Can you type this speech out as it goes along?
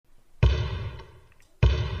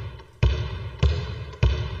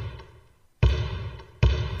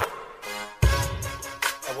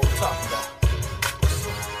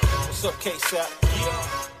What's up, K-Sap? Yeah.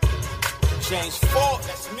 James Ford,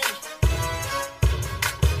 that's me.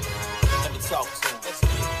 Let me talk to him. Let's get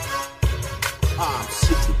it. I'm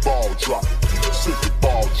simply ball dropping, simply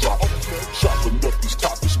ball dropping. Chopping up these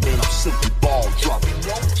topics, man, I'm simply ball dropping.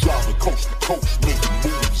 Driving coast to coast, making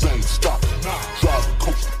moves, ain't stopping. Driving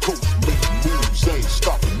coast to coast, making moves, ain't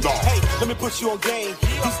stopping. Nah. Hey, let me put you on game.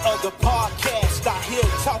 These other podcasts out here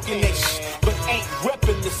talking that shit, but ain't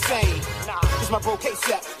repping the same. This my bro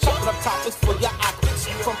K-Sap, chopping up topics for your optics.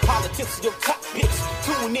 From politics to your top picks.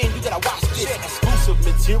 Tune in, you gotta watch this. Exclusive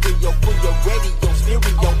material for your radio,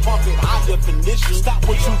 stereo, pumping high definition. Stop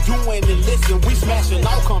what you doing and listen. We smashing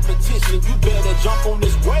all competition. You better jump on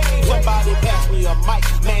this wave. Somebody pass me a mic,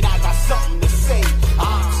 man, I got something to say.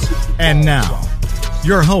 And now,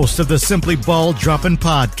 your host of the Simply Ball Dropping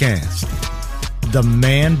Podcast, the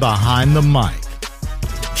man behind the mic,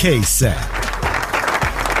 K-Sap.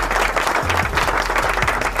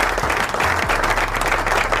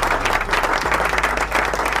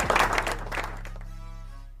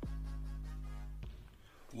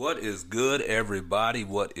 What is good, everybody?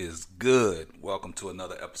 What is good? Welcome to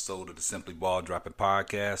another episode of the Simply Ball Dropping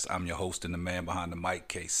Podcast. I'm your host and the man behind the mic,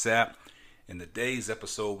 K-Sap. In today's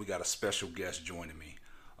episode, we got a special guest joining me.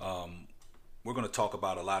 We're going to talk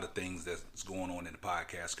about a lot of things that's going on in the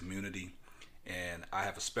podcast community, and I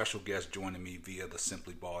have a special guest joining me via the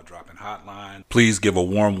Simply Ball Dropping Hotline. Please give a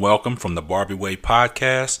warm welcome from the Barbie Way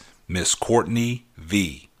Podcast, Miss Courtney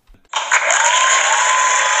V.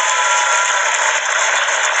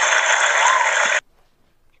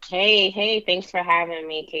 Hey, thanks for having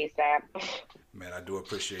me, K-Sap. Man, I do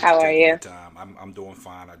appreciate How you are taking you? the time. I'm doing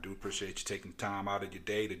fine. I do appreciate you taking time out of your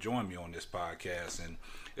day to join me on this podcast. And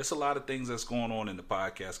it's a lot of things that's going on in the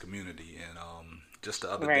podcast community. And just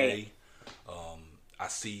the other day, I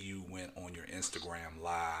see you went on your Instagram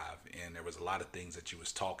live, and there was a lot of things that you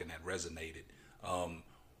was talking that resonated.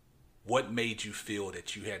 What made you feel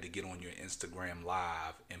that you had to get on your Instagram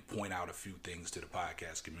live and point out a few things to the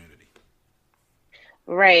podcast community?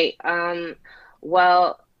 Right.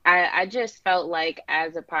 Well, I just felt like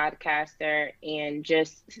as a podcaster and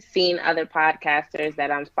just seeing other podcasters that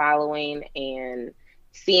I'm following and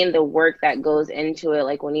seeing the work that goes into it,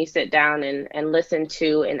 like when you sit down and listen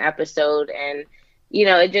to an episode and, you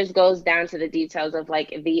know, it just goes down to the details of like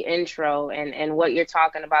the intro and what you're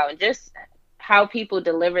talking about and just how people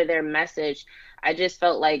deliver their message. I just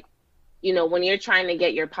felt like, you know, when you're trying to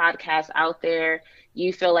get your podcast out there,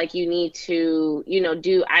 you feel like you need to, you know,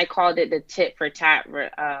 I called it the tit for tat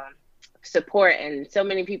support. And so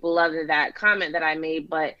many people loved that comment that I made,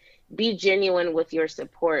 but be genuine with your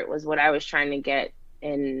support was what I was trying to get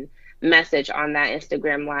in message on that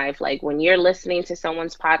Instagram live. Like when you're listening to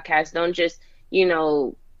someone's podcast, don't just, you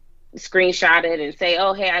know, screenshot it and say,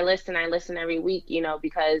 oh, hey, I listen every week, you know,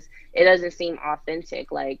 because it doesn't seem authentic.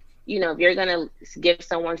 Like, you know, if you're going to give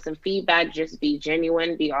someone some feedback, just be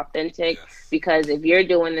genuine, be authentic, yes. Because if you're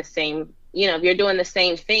doing the same, you know, if you're doing the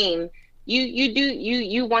same thing,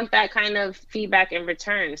 you want that kind of feedback in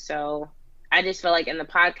return. So I just feel like in the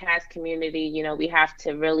podcast community, you know, we have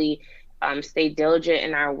to really stay diligent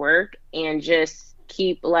in our work and just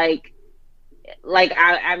keep like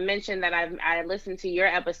I mentioned that I listened to your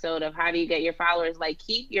episode of how do you get your followers, like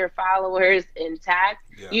keep your followers intact,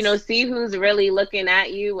 yes. You know, see who's really looking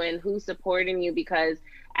at you and who's supporting you, because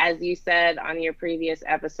as you said on your previous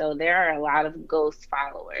episode, there are a lot of ghost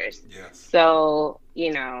followers. Yes. So,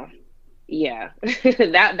 you know, yeah,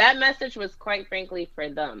 that message was quite frankly for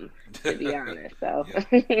them, to be honest. So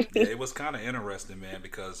yeah, it was kind of interesting, man,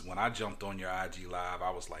 because when I jumped on your IG live,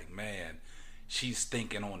 I was like, man, she's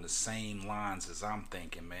thinking on the same lines as I'm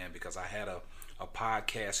thinking, man, because I had a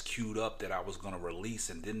podcast queued up that I was going to release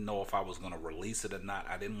and didn't know if I was going to release it or not.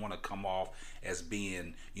 I didn't want to come off as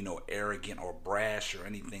being, you know, arrogant or brash or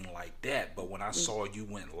anything like that. But when I saw you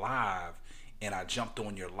went live and I jumped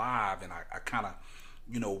on your live and I kind of,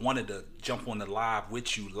 you know, wanted to jump on the live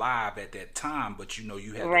with you live at that time, but, you know,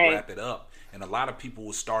 you had to wrap it up. And a lot of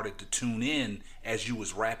people started to tune in as you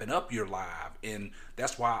was wrapping up your live. And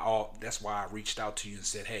that's why I reached out to you and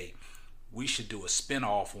said, hey, we should do a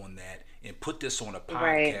spinoff on that and put this on a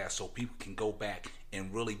podcast so people can go back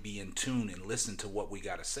and really be in tune and listen to what we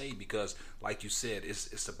got to say. Because like you said,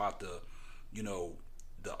 it's about the, you know,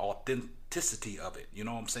 the authenticity of it. You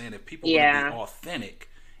know what I'm saying? If people want to be authentic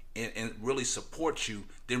and really support you,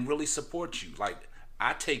 then really support you. Like,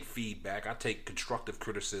 I take feedback, I take constructive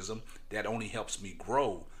criticism. That only helps me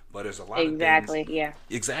grow. But there's a lot of things.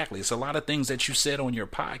 Exactly. It's a lot of things that you said on your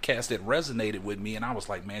podcast that resonated with me, and I was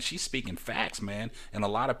like, man, she's speaking facts, man. And a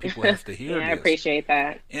lot of people have to hear this. I appreciate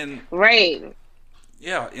that. And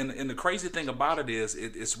Yeah, and the crazy thing about it is,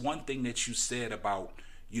 it's one thing that you said about,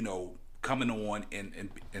 coming on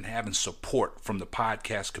and having support from the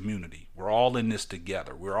podcast community. We're all in this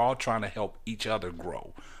together. We're all trying to help each other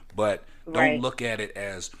grow. But don't Right. look at it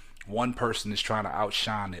as one person is trying to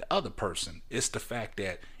outshine the other person. It's the fact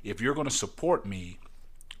that if you're going to support me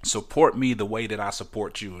the way that I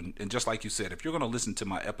support you. And just like you said, if you're going to listen to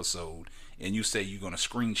my episode and you say you're going to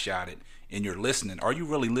screenshot it and you're listening, are you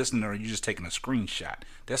really listening, or are you just taking a screenshot?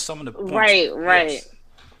 That's some of the points. Right.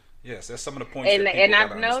 Yes, that's some of the points And that people I've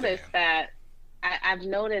gotta noticed understand. that. I've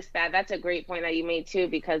noticed that. That's a great point that you made too,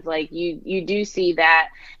 because like you do see that,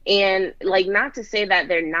 and like, not to say that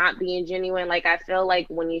they're not being genuine. Like, I feel like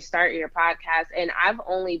when you start your podcast, and I've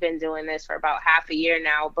only been doing this for about half a year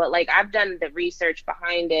now, but like, I've done the research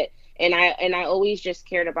behind it, and I always just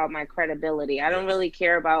cared about my credibility. I don't Yes. really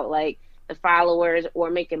care about like the followers or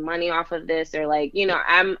making money off of this, or like,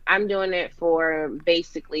 I'm doing it for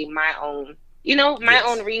basically my own, my Yes.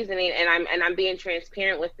 own reasoning, and I'm being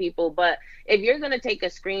transparent with people. But if you're going to take a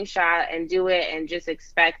screenshot and do it and just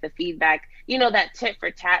expect the feedback, that tit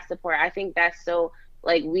for tat support, I think that's so,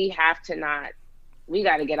 like, we got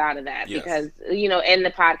to get out of that. Yes. Because, in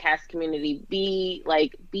the podcast community,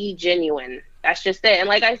 be genuine. That's just it. And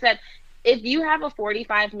like I said, if you have a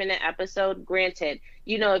 45-minute episode, granted,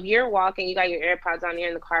 if you're walking, you got your AirPods on, you're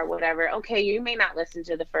in the car, whatever, okay, you may not listen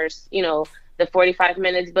to the first, the 45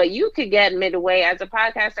 minutes, but you could get midway. As a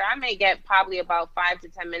podcaster, I may get probably about 5 to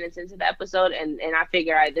 10 minutes into the episode, and I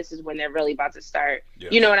figure this is when they're really about to start.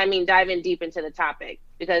 Yes. You know what I mean? Diving deep into the topic.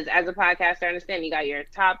 Because as a podcaster, I understand you got your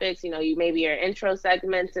topics, you maybe your intro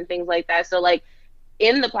segments and things like that. So like,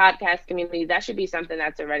 in the podcast community, that should be something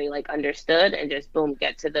that's already like understood, and just boom,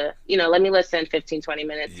 get to the, let me listen 15, 20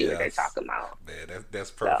 minutes, see what they're Yes. talking about. Man, that's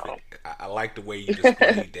perfect. I like the way you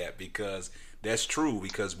displayed that, because that's true.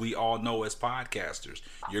 Because we all know, as podcasters,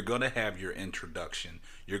 you're going to have your introduction.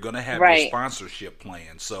 You're going to have your Right. sponsorship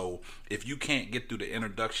plan. So if you can't get through the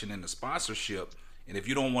introduction and the sponsorship, and if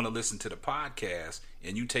you don't want to listen to the podcast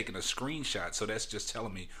and you taking a screenshot, so that's just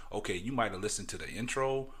telling me, okay, you might have listened to the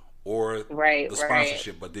intro or Right, the right.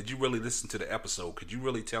 sponsorship, but did you really listen to the episode? Could you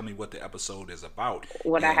really tell me what the episode is about?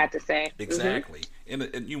 What I And- had to say. Exactly.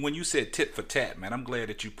 And you, when you said tit for tat, man, I'm glad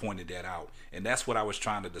that you pointed that out. And that's what I was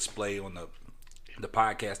trying to display on the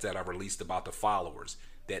podcast that I released about the followers.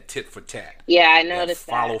 That tit for tat. Yeah, I That noticed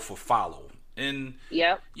follow that. for follow. And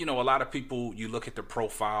Yep. a lot of people, you look at their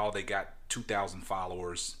profile, they got 2,000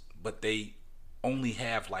 followers, but they only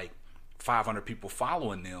have like 500 people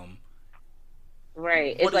following them.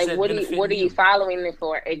 Right. What It's is like, that what benefiting are you you? following it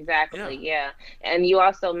for? Exactly. Yeah. And you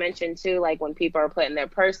also mentioned too, like, when people are putting their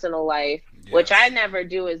personal life, which Yes. I never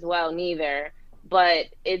do as well, neither. But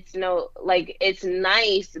it's it's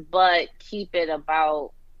nice, but keep it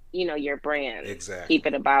about, your brand. Exactly. Keep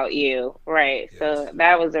it about you. Right. Yes. So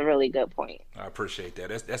that was a really good point. I appreciate that.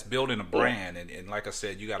 That's building a brand, and like I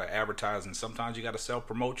said, you got to advertise, and sometimes you got to self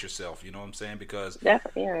promote yourself. You know what I'm saying? Because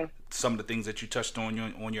Definitely. Yeah. some of the things that you touched on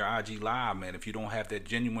your IG live, man, if you don't have that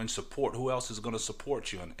genuine support, who else is going to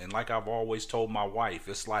support you? And like I've always told my wife,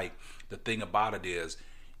 it's like, the thing about it is,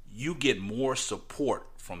 you get more support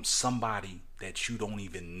from somebody that you don't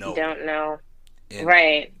even know. Don't know. And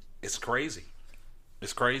Right. It's crazy.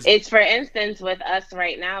 It's crazy. It's, for instance, with us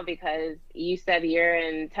right now, because you said you're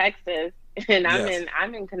in Texas and Yes.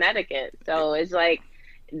 I'm in Connecticut. So it's like,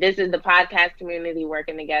 this is the podcast community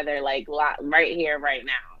working together, like, right here, right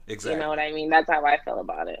now. Exactly. You know what I mean? That's how I feel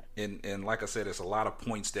about it. And like I said, it's a lot of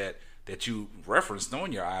points that you referenced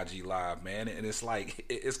on your IG live, man. And it's like,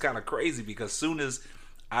 it's kind of crazy, because soon as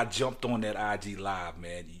I jumped on that IG live,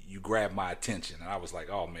 man, you grabbed my attention, and I was like,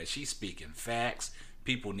 oh man, she's speaking facts.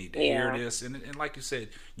 People need to hear Yeah. this. And like you said,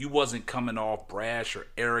 you wasn't coming off brash or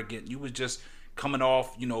arrogant. You was just coming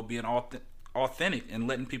off, being authentic and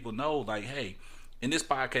letting people know, like, hey, in this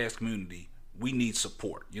podcast community, we need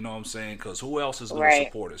support. You know what I'm saying? Because who else is going to Right.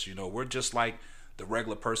 support us? We're just like the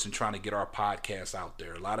regular person trying to get our podcast out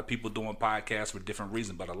there. A lot of people doing podcasts for different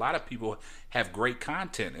reasons, but a lot of people have great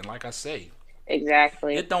content. And like I say,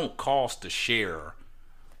 Exactly. it don't cost to share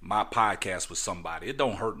my podcast with somebody. It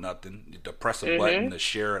don't hurt nothing to press a button to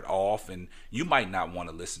share it off, and you might not want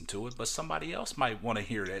to listen to it, but somebody else might want to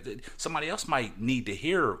hear that. Somebody else might need to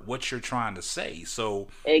hear what you're trying to say. So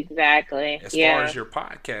Exactly. as Yeah. far as your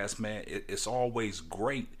podcast, man, it's always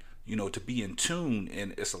great, to be in tune,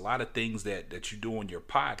 and it's a lot of things that you do on your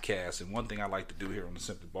podcast. And one thing I like to do here on the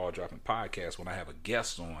Simply Ball Dropping podcast, when I have a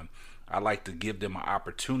guest on, I like to give them an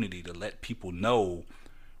opportunity to let people know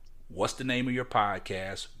what's the name of your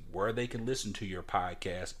podcast, where they can listen to your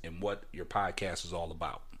podcast, and what your podcast is all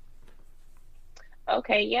about.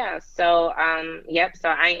 Okay, yeah. So, yep. So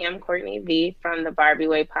I am Courtney V from the Barbie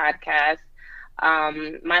Way podcast.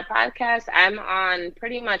 My podcast, I'm on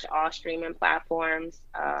pretty much all streaming platforms.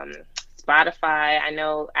 Spotify, I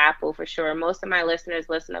know Apple for sure. Most of my listeners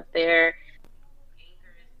listen up there.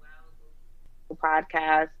 Anchor as well, Google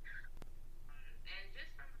Podcast.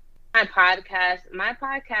 And just my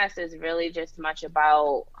podcast is really just much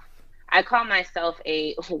about. I call myself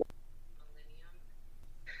a millennium.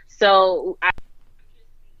 So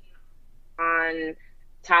on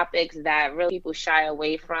topics that really people shy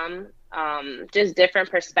away from, just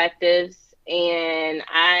different perspectives. And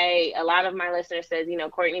a lot of my listeners says,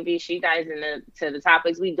 Courtney B, she dives into the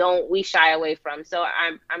topics we shy away from. So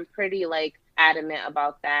I'm pretty like adamant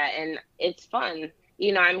about that, and it's fun.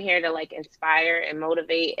 I'm here to like inspire and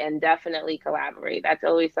motivate and definitely collaborate. That's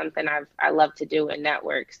always something I love to do and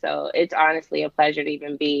network. So it's honestly a pleasure to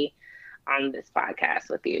even be on this podcast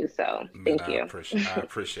with you. So Man, thank you. I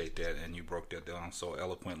appreciate that, and you broke that down so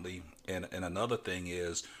eloquently. And another thing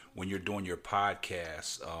is when you're doing your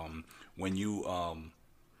podcast, when you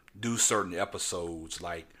do certain episodes,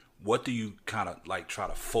 like what do you kind of like try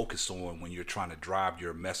to focus on when you're trying to drive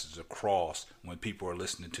your message across when people are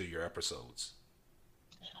listening to your episodes?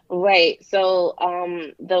 Right. So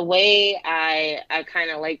the way I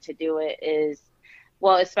kind of like to do it is,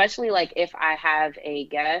 well, especially like if I have a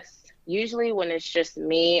guest, usually when it's just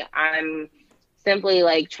me, I'm simply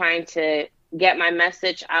like trying to get my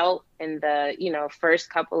message out in the, first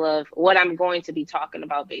couple of what I'm going to be talking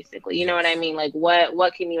about, basically. You know what I Yes. mean? Like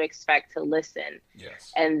what can you expect to listen?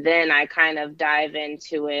 Yes. And then I kind of dive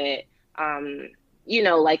into it,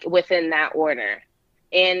 like within that order.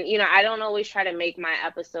 And, I don't always try to make my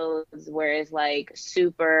episodes where it's like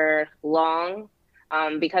super long,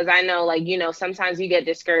 because I know, like, sometimes you get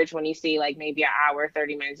discouraged when you see like maybe an hour,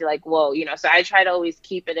 30 minutes. You're like, whoa, so I try to always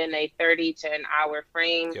keep it in a 30 to an hour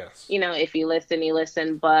frame. Yes. If you listen, you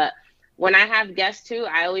listen. But when I have guests too,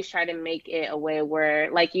 I always try to make it a way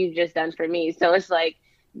where, like you've just done for me. So it's like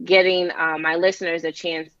getting my listeners a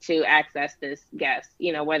chance to access this guest,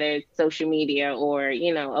 whether it's social media or,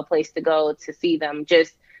 a place to go to see them.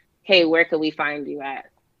 Just, hey, where could we find you at?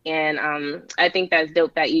 And I think that's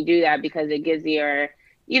dope that you do that, because it gives your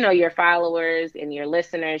followers and your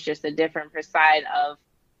listeners just a different side of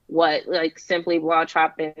what like Simply Ball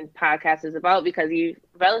Dropping podcast is about, because you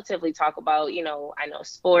relatively talk about, I know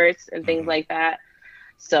sports and things Mm-hmm. like that.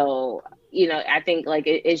 So, I think like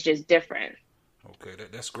it's just different. Okay,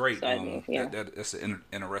 that's great. So I mean, yeah. That's an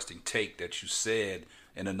interesting take that you said.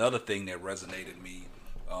 And another thing that resonated me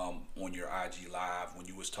on your IG live when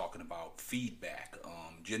you was talking about feedback,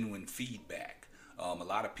 genuine feedback. A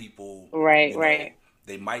lot of people, Right, right.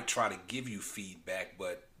 they might try to give you feedback,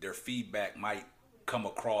 but their feedback might come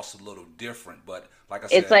across a little different. But like I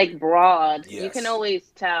It's said, like broad. You can yes, always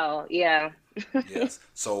tell. Yeah. yes.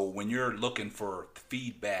 So when you're looking for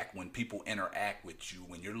feedback, when people interact with you,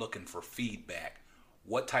 when you're looking for feedback,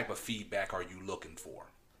 what type of feedback are you looking for?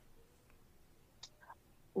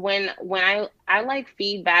 When I like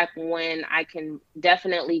feedback when I can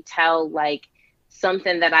definitely tell like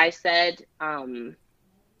something that I said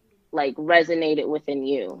like resonated within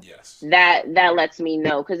you. Yes. That lets me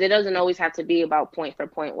know, because it doesn't always have to be about point for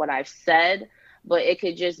point what I've said, but it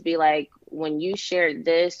could just be like, when you shared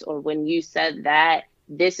this or when you said that,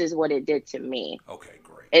 this is what it did to me. Okay,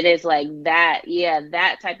 great. It is like that. Yeah,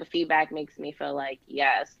 that type of feedback makes me feel like,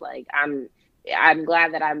 yes, like I'm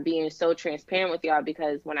glad that I'm being so transparent with y'all,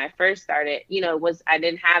 because when I first started, I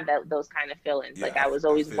didn't have those kind of feelings. Yeah, Like I was I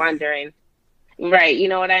always feel you. wondering, right? You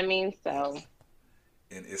know what I mean? So Yes.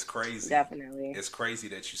 And it's crazy. definitely. It's crazy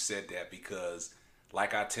that you said that, because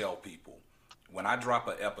like I tell people, when I drop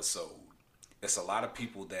an episode, it's a lot of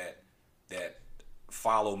people that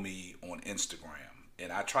follow me on Instagram,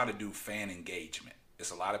 and I try to do fan engagement.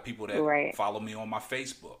 It's a lot of people that Right. follow me on my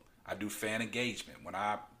Facebook. I do fan engagement. When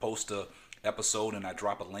I post a episode and I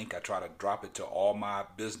drop a link, I try to drop it to all my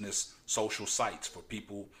business social sites for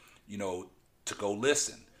people, to go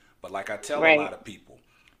listen. But like I tell a Right. lot of people,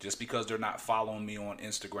 just because they're not following me on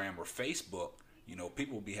Instagram or Facebook,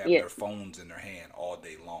 people will be having Yeah, their phones in their hand all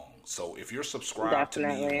day long. So if you're subscribed to me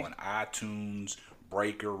definitely. on iTunes,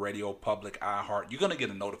 Breaker, Radio Public, iHeart, you're gonna get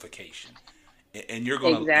a notification, and you're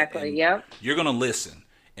gonna Exactly. Yep. you're gonna listen.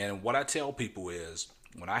 And what I tell people is,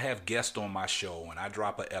 when I have guests on my show and I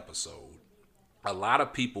drop an episode, a lot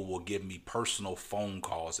of people will give me personal phone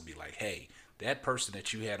calls and be like, hey, that person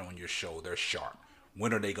that you had on your show, they're sharp.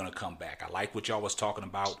 When are they going to come back? I like what y'all was talking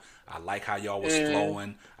about. I like how y'all was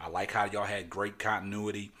flowing. I like how y'all had great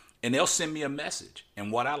continuity. And they'll send me a message. And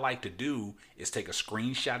what I like to do is take a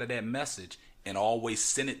screenshot of that message and always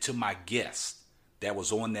send it to my guest that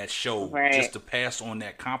was on that show, Right. just to pass on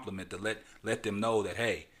that compliment, to let them know that,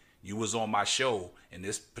 hey, you was on my show, and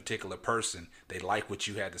this particular person, they like what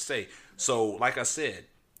you had to say. So, like I said,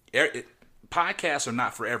 podcasts are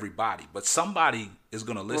not for everybody, but somebody is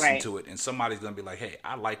going to listen Right. to it, and somebody's going to be like, hey,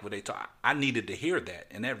 I like what they talk. I needed to hear that,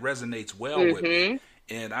 and that resonates well with me.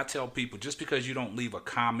 And I tell people, just because you don't leave a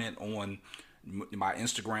comment on my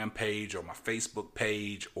Instagram page or my Facebook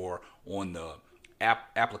page or on the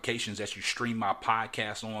applications that you stream my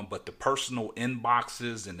podcast on, but the personal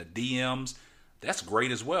inboxes and the DMs, that's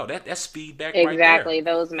great as well. That's feedback right there. Exactly.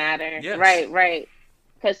 Those matter. Yes. Right.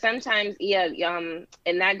 Because sometimes, yeah,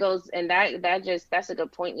 and that goes, and that's a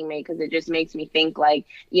good point you made, because it just makes me think, like,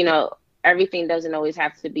 everything doesn't always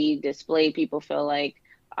have to be displayed. People feel like,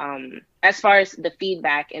 as far as the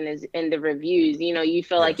feedback and the reviews, you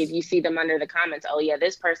feel like Yes. if you see them under the comments, oh yeah,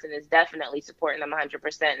 this person is definitely supporting them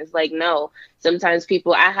 100%. It's like, no, sometimes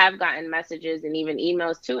I have gotten messages and even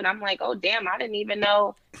emails too, and I'm like, oh damn, I didn't even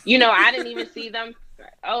know, I didn't even see them.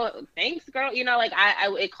 Oh, thanks, girl. Like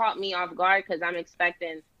it caught me off guard, because I'm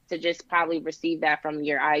expecting to just probably receive that from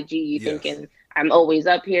your IG. Yes. Thinking I'm always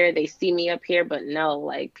up here, they see me up here, but no,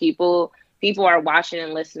 like people are watching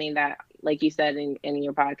and listening, that, like you said in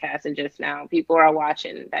your podcast and just now, people are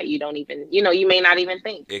watching that you don't even, you may not even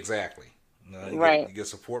think. Exactly. Right. You get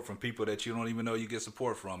support from people that you don't even know you get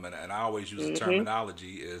support from. And I always use the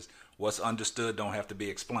terminology is, what's understood don't have to be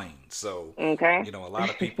explained. So, Okay. a lot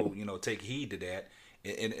of people, take heed to that.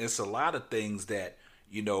 And it's a lot of things that,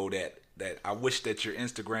 that I wish that your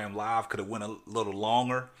Instagram live could have went a little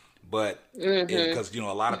longer, but because, a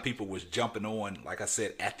lot of people was jumping on, like I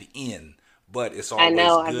said, at the end, but it's always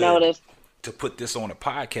I've good noticed. to put this on a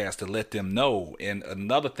podcast to let them know. And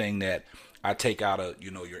another thing that I take out of,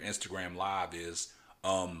 your Instagram live is,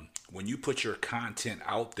 when you put your content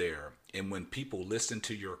out there, and when people listen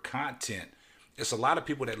to your content, it's a lot of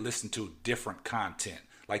people that listen to different content.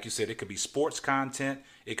 Like you said, it could be sports content.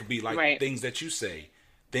 It could be like Right. things that you say,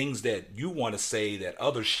 things that you want to say that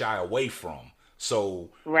others shy away from.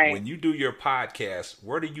 So Right. when you do your podcast,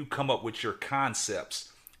 where do you come up with your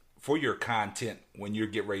concepts for your content when you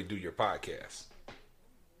get ready to do your podcast?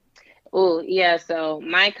 Oh, yeah. So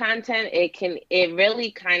my content, it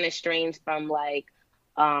really kind of strains from like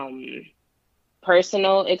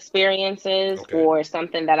personal experiences, Okay. or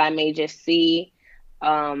something that I may just see.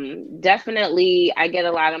 Definitely, I get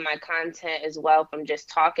a lot of my content as well from just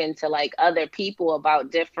talking to like other people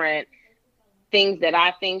about different things that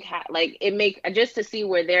I think like just to see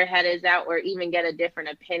where their head is at, or even get a different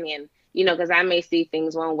opinion, because I may see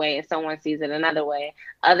things one way and someone sees it another way.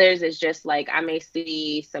 Others is just like, I may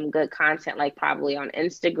see some good content, like probably on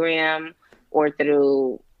Instagram or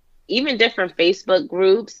through even different Facebook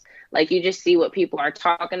groups. Like you just see what people are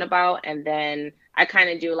talking about, and then I kind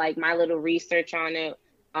of do like my little research on it.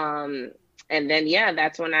 And then, yeah,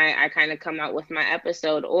 that's when I kind of come out with my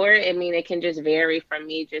episode. Or, I mean, it can just vary from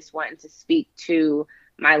me just wanting to speak to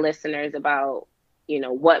my listeners about,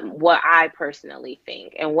 what I personally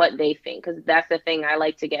think and what they think. Because that's the thing. I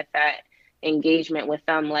like to get that engagement with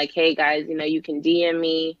them. Like, hey, guys, you can DM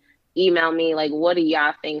me, email me. Like, what do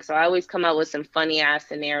y'all think? So I always come up with some funny ass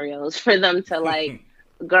scenarios for them to like,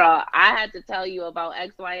 girl, I had to tell you about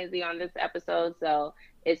X, Y, and Z on this episode. So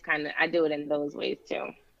it's I do it in those ways too.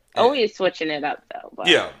 Always switching it up though, but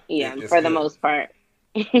Yeah, for it's the good. most part.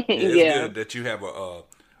 It's Yeah. good that you have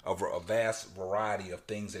a vast variety of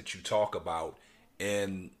things that you talk about.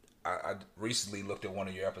 And I recently looked at one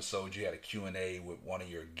of your episodes. You had a Q&A with one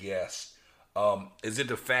of your guests. Is it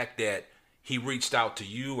the fact that he reached out to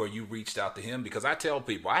you or you reached out to him? Because I tell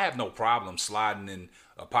people, I have no problem sliding in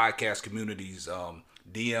a podcast community's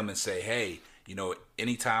DM and say, hey,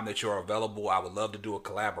 anytime that you're available, I would love to do a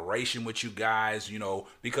collaboration with you guys,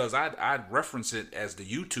 because I reference it as the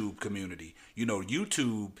YouTube community.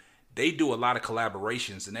 YouTube, they do a lot of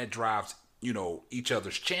collaborations, and that drives, each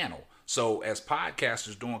other's channel. So as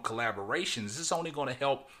podcasters doing collaborations, it's only going to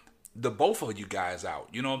help the both of you guys out.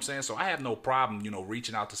 You know what I'm saying? So I have no problem,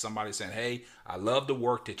 reaching out to somebody saying, hey, I love the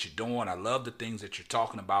work that you're doing. I love the things that you're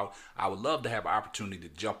talking about. I would love to have an opportunity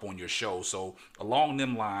to jump on your show. So along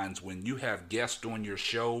them lines, when you have guests on your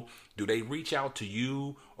show, do they reach out to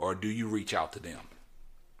you or do you reach out to them?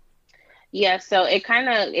 Yeah, so it kind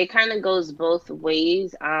of goes both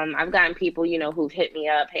ways. I've gotten people, who've hit me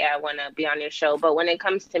up, hey, I want to be on your show. But when it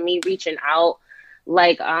comes to me reaching out,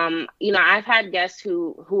 like, I've had guests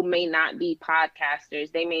who may not be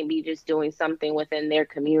podcasters. They may be just doing something within their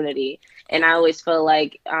community. And I always feel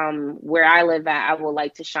like where I live at, I would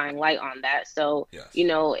like to shine light on that. So, Yes.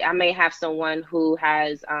 I may have someone who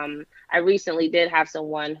has, I recently did have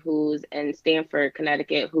someone who's in Stamford,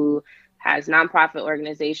 Connecticut, who has nonprofit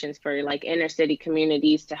organizations for like inner city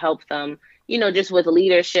communities to help them, just with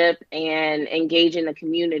leadership and engaging the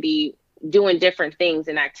community, doing different things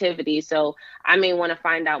and activities. So I may want to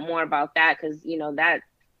find out more about that, because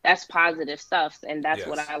that's positive stuff, and that's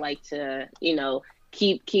what I like to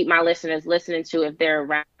keep my listeners listening to if they're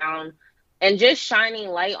around, and just shining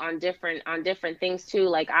light on different things too.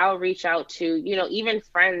 Like I'll reach out to, even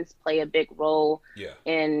friends play a big role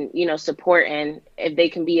in, supporting, if they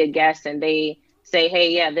can be a guest and they say,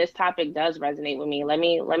 hey, yeah, this topic does resonate with me. Let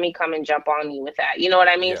me come and jump on you with that. You know what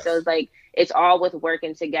I mean? Yes. So it's like, it's all with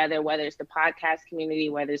working together, whether it's the podcast community,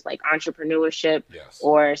 whether it's like entrepreneurship,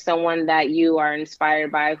 or someone that you are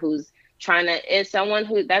inspired by who's trying to, is someone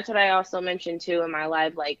who, that's what I also mentioned too in my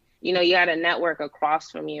life. Like, you got to network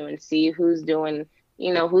across from you and see who's doing,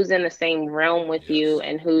 who's in the same realm with you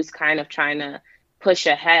and who's kind of trying to push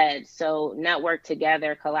ahead. So network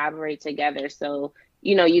together, collaborate together. So,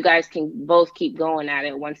 you guys can both keep going at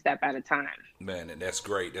it one step at a time. Man, and that's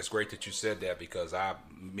great. That's great that you said that, because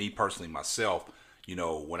me personally, myself,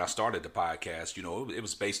 when I started the podcast, it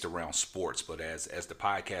was based around sports, but as the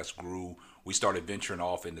podcast grew, we started venturing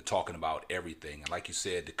off into talking about everything. And like you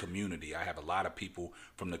said, the community, I have a lot of people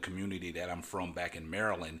from the community that I'm from back in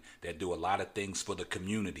Maryland that do a lot of things for the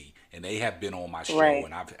community, and they have been on my show,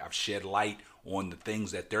 and I've shed light on the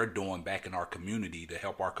things that they're doing back in our community to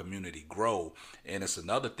help our community grow. And it's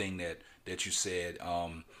another thing that you said,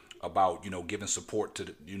 about, giving support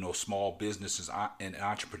to, small businesses and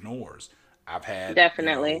entrepreneurs. I've had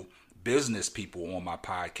definitely business people on my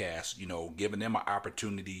podcast, giving them an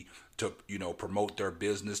opportunity to, promote their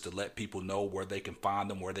business, to let people know where they can find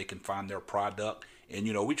them, where they can find their product. And,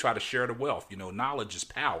 we try to share the wealth. Knowledge is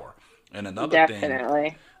power. And another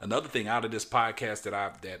thing out of this podcast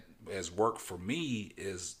that has worked for me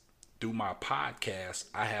is, through my podcast,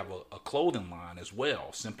 I have a clothing line as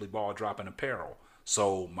well, Simply Ball Dropping Apparel.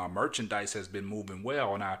 So my merchandise has been moving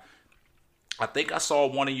well, and I think I saw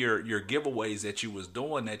one of your giveaways that you was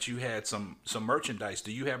doing, that you had some merchandise.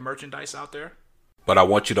 Do you have merchandise out there? But I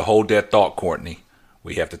want you to hold that thought, Courtney.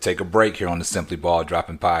 We have to take a break here on the Simply Ball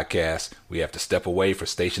Dropping podcast. We have to step away for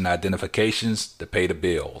station identifications to pay the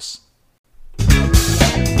bills.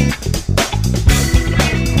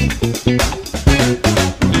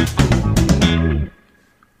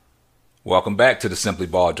 Welcome back to the Simply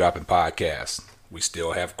Ball Dropping podcast. We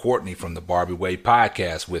still have Courtney from the Barbie Way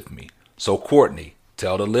podcast with me. So Courtney,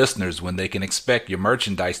 tell the listeners when they can expect your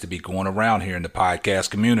merchandise to be going around here in the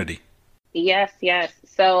podcast community. Yes.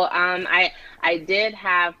 So I did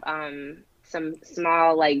have some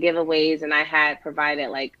small like giveaways, and I had provided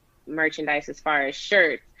like merchandise as far as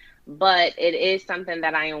shirts, but it is something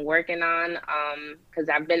that I am working on, because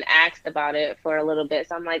I've been asked about it for a little bit.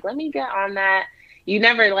 So I'm like, let me get on that. You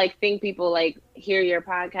never like think people like hear your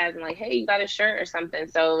podcast and like, hey, you got a shirt or something.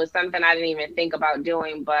 So it was something I didn't even think about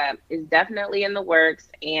doing, but it's definitely in the works.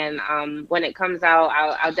 And when it comes out,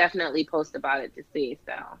 I'll definitely post about it to see.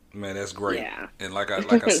 So man, that's great. Yeah. And like I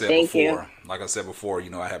said before,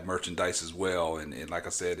 I have merchandise as well. And like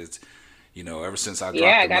I said, it's, ever since I dropped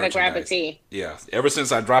I gotta grab a tee. Yeah, ever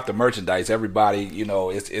since I dropped the merchandise, everybody,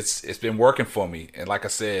 it's been working for me. And like I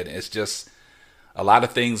said, it's just a lot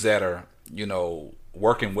of things that are,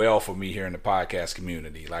 working well for me here in the podcast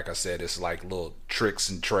community. Like I said, it's like little tricks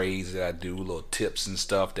and trades that I do, little tips and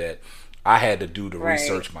stuff that I had to do to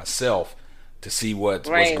research myself to see what's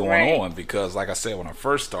going on. Because like I said, when I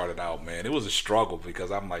first started out, man, it was a struggle,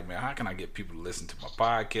 because I'm like, man, how can I get people to listen to my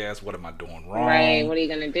podcast? What am I doing wrong? Right. What are you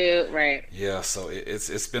going to do? Right. Yeah. So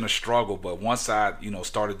it's been a struggle. But once I,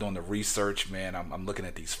 started doing the research, man, I'm looking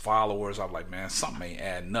at these followers. I'm like, man, something ain't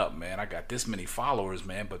adding up, man. I got this many followers,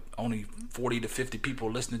 man, but only 40 to 50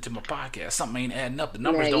 people listening to my podcast. Something ain't adding up. The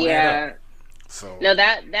numbers don't add up. So no,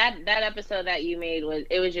 that episode that you made was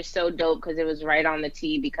just so dope, because it was right on the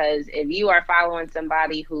tee. Because if you are following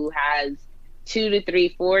somebody who has 2 to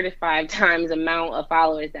 3, 4 to 5 times amount of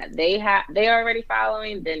followers that they are already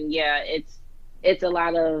following, then yeah, it's a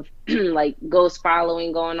lot of like ghost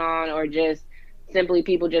following going on, or just simply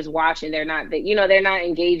people just watching. They're not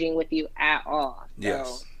engaging with you at all.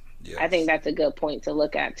 So yes. I think that's a good point to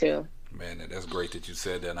look at too. Man, that's great that you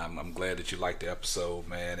said that. I'm glad that you liked the episode,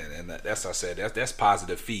 man. And that's I said, that's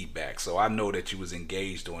positive feedback. So I know that you was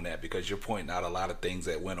engaged on that, because you're pointing out a lot of things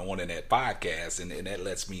that went on in that podcast, and that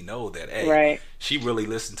lets me know that, hey, she really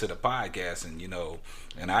listened to the podcast,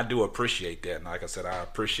 and I do appreciate that. And like I said, I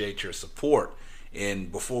appreciate your support.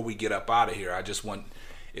 And before we get up out of here,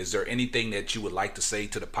 is there anything that you would like to say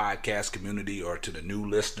to the podcast community, or to the new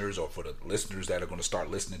listeners, or for the listeners that are going to start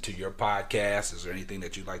listening to your podcast? Is there anything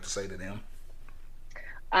that you'd like to say to them?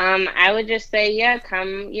 I would just say, yeah,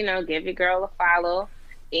 come, give your girl a follow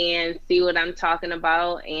and see what I'm talking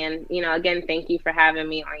about. And, again, thank you for having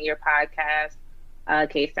me on your podcast,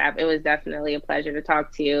 K-Stop. It was definitely a pleasure to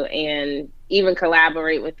talk to you and even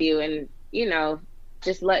collaborate with you and,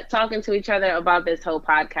 just talking to each other about this whole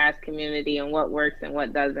podcast community and what works and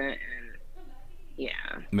what doesn't. And yeah,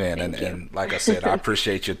 man, and like I said, I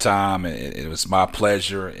appreciate your time. It was my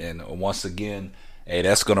pleasure. And once again, hey,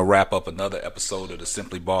 that's going to wrap up another episode of the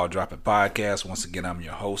Simply Ball Dropping Podcast. Once again, I'm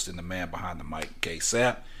your host and the man behind the mic,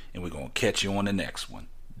 K-Sap, and we're going to catch you on the next one.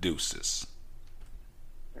 Deuces.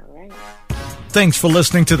 All right. Thanks for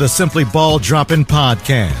listening to the Simply Ball Dropping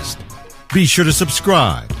Podcast. Be sure to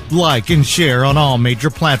subscribe, like, and share on all major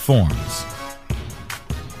platforms.